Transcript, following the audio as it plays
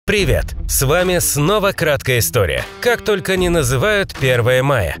Привет! С вами снова Краткая история. Как только не называют 1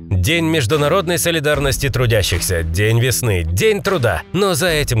 мая. День международной солидарности трудящихся, день весны, день труда. Но за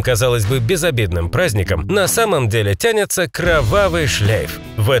этим, казалось бы, безобидным праздником на самом деле тянется кровавый шлейф.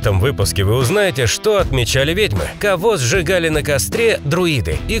 В этом выпуске вы узнаете, что отмечали ведьмы, кого сжигали на костре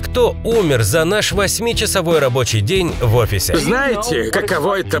друиды и кто умер за наш 8-часовой рабочий день в офисе. Знаете,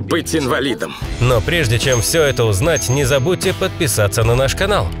 каково это быть инвалидом? Но прежде чем все это узнать, не забудьте подписаться на наш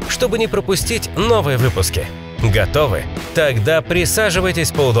канал, чтобы не пропустить новые выпуски. Готовы? Тогда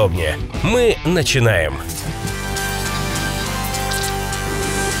присаживайтесь поудобнее. Мы начинаем.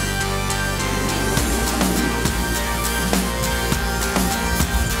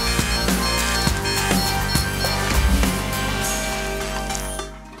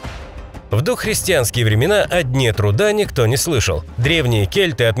 В дохристианские времена о Дне труда никто не слышал. Древние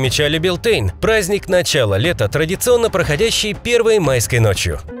кельты отмечали Белтейн, праздник начала лета, традиционно проходящий первой майской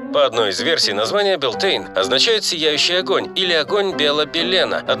ночью. По одной из версий, название Белтейн означает «сияющий огонь» или «огонь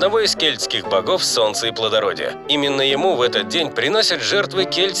Бела-Белена», одного из кельтских богов солнца и плодородия. Именно ему в этот день приносят жертвы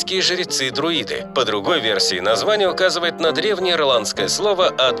кельтские жрецы-друиды. По другой версии, название указывает на древнее ирландское слово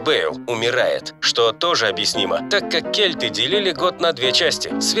 «адбейл» – «умирает», что тоже объяснимо, так как кельты делили год на две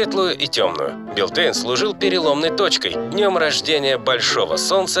части – светлую и темную. Белтейн служил переломной точкой, днем рождения большого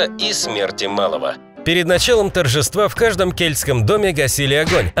солнца и смерти малого. Перед началом торжества в каждом кельтском доме гасили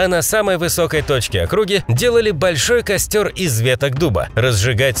огонь, а на самой высокой точке округи делали большой костер из веток дуба.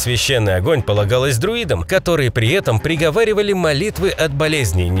 Разжигать священный огонь полагалось друидам, которые при этом приговаривали молитвы от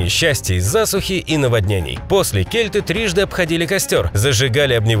болезней, несчастий, засухи и наводнений. После кельты трижды обходили костер,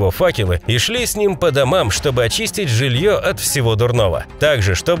 зажигали об него факелы и шли с ним по домам, чтобы очистить жилье от всего дурного.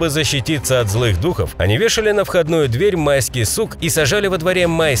 Также, чтобы защититься от злых духов, они вешали на входную дверь майский сук и сажали во дворе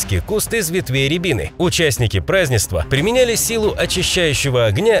майский куст из ветвей рябины. Участники празднества применяли силу очищающего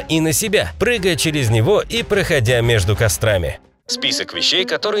огня и на себя, прыгая через него и проходя между кострами. Список вещей,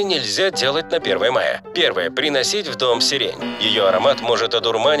 которые нельзя делать на 1 мая. Первое – приносить в дом сирень. Ее аромат может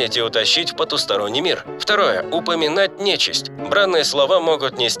одурманить и утащить в потусторонний мир. Второе – упоминать нечисть. Бранные слова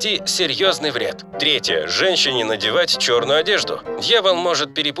могут нести серьезный вред. Третье – женщине надевать черную одежду. Дьявол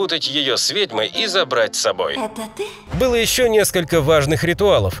может перепутать ее с ведьмой и забрать с собой. Это ты? Было еще несколько важных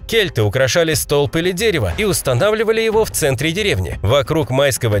ритуалов. Кельты украшали столб или дерево и устанавливали его в центре деревни. Вокруг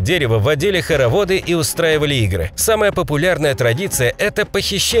майского дерева водили хороводы и устраивали игры. Самая популярная традиция – это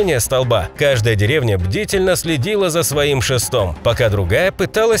похищение столба. Каждая деревня бдительно следила за своим шестом, пока другая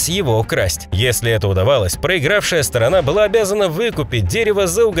пыталась его украсть. Если это удавалось, проигравшая сторона была обязана выкупить дерево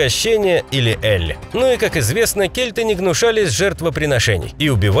за угощение или эль. Ну и, как известно, кельты не гнушались жертвоприношений. И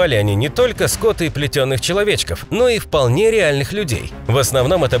убивали они не только скот и плетеных человечков, но и вполне реальных людей. В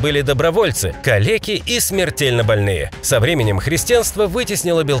основном это были добровольцы, калеки и смертельно больные. Со временем христианство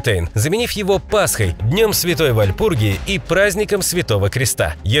вытеснило Белтейн, заменив его Пасхой, Днем Святой Вальпургии и праздником Святого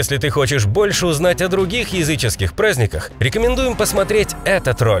Креста. Если ты хочешь больше узнать о других языческих праздниках, рекомендуем посмотреть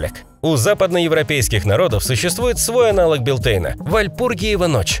этот ролик. У западноевропейских народов существует свой аналог Белтейна – Вальпургиева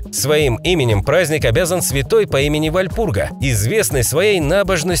ночь. Своим именем праздник обязан святой по имени Вальпурга, известной своей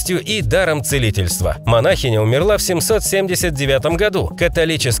набожностью и даром целительства. Монахиня умерла в 779 году.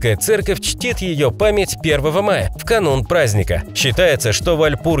 Католическая церковь чтит ее память 1 мая, в канун праздника. Считается, что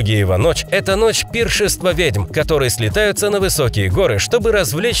Вальпургиева ночь – это ночь пиршества ведьм, которые слетаются на высокие горы, чтобы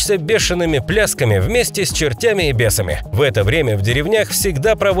развлечься бешеными плясками вместе с чертями и бесами. В это время в деревнях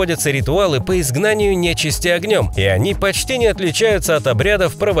всегда проводятся ритуалы по изгнанию нечисти огнем, и они почти не отличаются от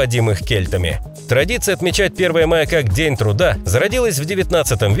обрядов, проводимых кельтами. Традиция отмечать 1 мая как День труда зародилась в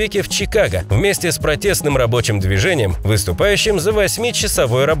 19 веке в Чикаго вместе с протестным рабочим движением, выступающим за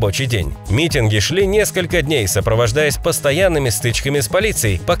 8-часовой рабочий день. Митинги шли несколько дней, сопровождаясь постоянными стычками с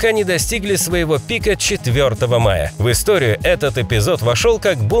полицией, пока не достигли своего пика 4 мая. В историю этот эпизод вошел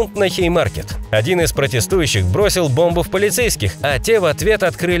как бунт на Хеймаркет. Один из протестующих бросил бомбу в полицейских, а те в ответ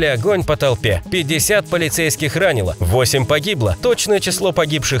открыли огонь по толпе. 50 полицейских ранило, 8 погибло. Точное число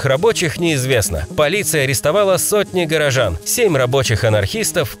погибших рабочих неизвестно. Полиция арестовала сотни горожан. 7 рабочих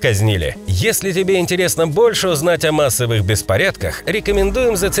анархистов казнили. Если тебе интересно больше узнать о массовых беспорядках,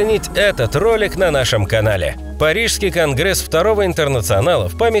 рекомендуем заценить этот ролик на нашем канале. Парижский конгресс Второго интернационала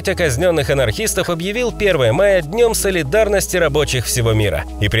в память о казненных анархистов объявил 1 мая Днем солидарности рабочих всего мира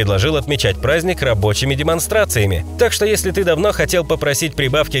и предложил отмечать праздник рабочими демонстрациями. Так что если ты давно хотел попросить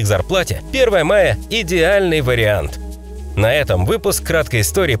прибавки к зарплате, 1 мая – идеальный вариант. На этом выпуск краткой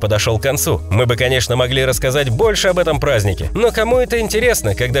истории подошел к концу. Мы бы, конечно, могли рассказать больше об этом празднике, но кому это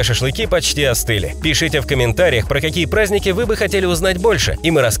интересно, когда шашлыки почти остыли? Пишите в комментариях, про какие праздники вы бы хотели узнать больше,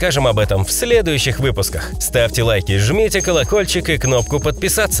 и мы расскажем об этом в следующих выпусках. Ставьте лайки, жмите колокольчик и кнопку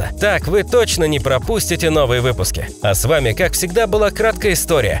подписаться. Так вы точно не пропустите новые выпуски. А с вами, как всегда, была Краткая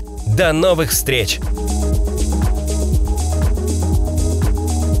История. До новых встреч!